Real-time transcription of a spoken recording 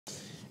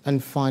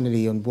And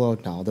finally, on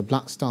World Now, the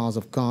Black Stars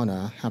of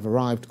Ghana have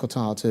arrived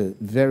Qatar to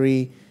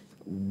very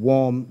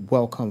warm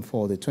welcome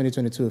for the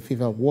 2022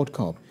 FIFA World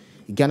Cup.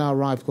 Ghana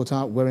arrived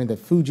Qatar wearing the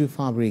Fuji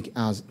fabric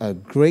as a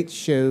great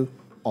show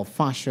of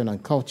fashion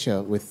and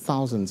culture with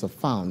thousands of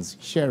fans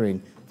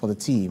cheering for the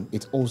team.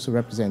 It also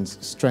represents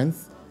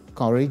strength,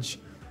 courage,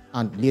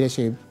 and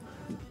leadership.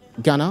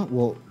 Ghana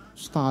will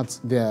start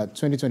their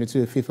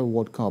 2022 FIFA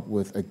World Cup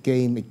with a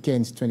game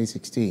against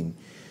 2016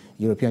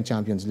 European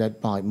champions led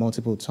by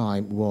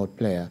multiple-time World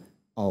Player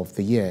of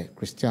the Year,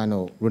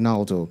 Cristiano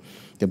Ronaldo.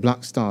 The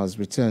Black Stars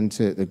returned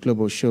to the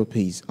global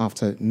showpiece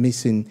after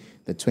missing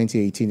the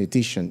 2018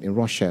 edition in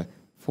Russia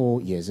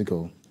 4 years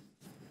ago.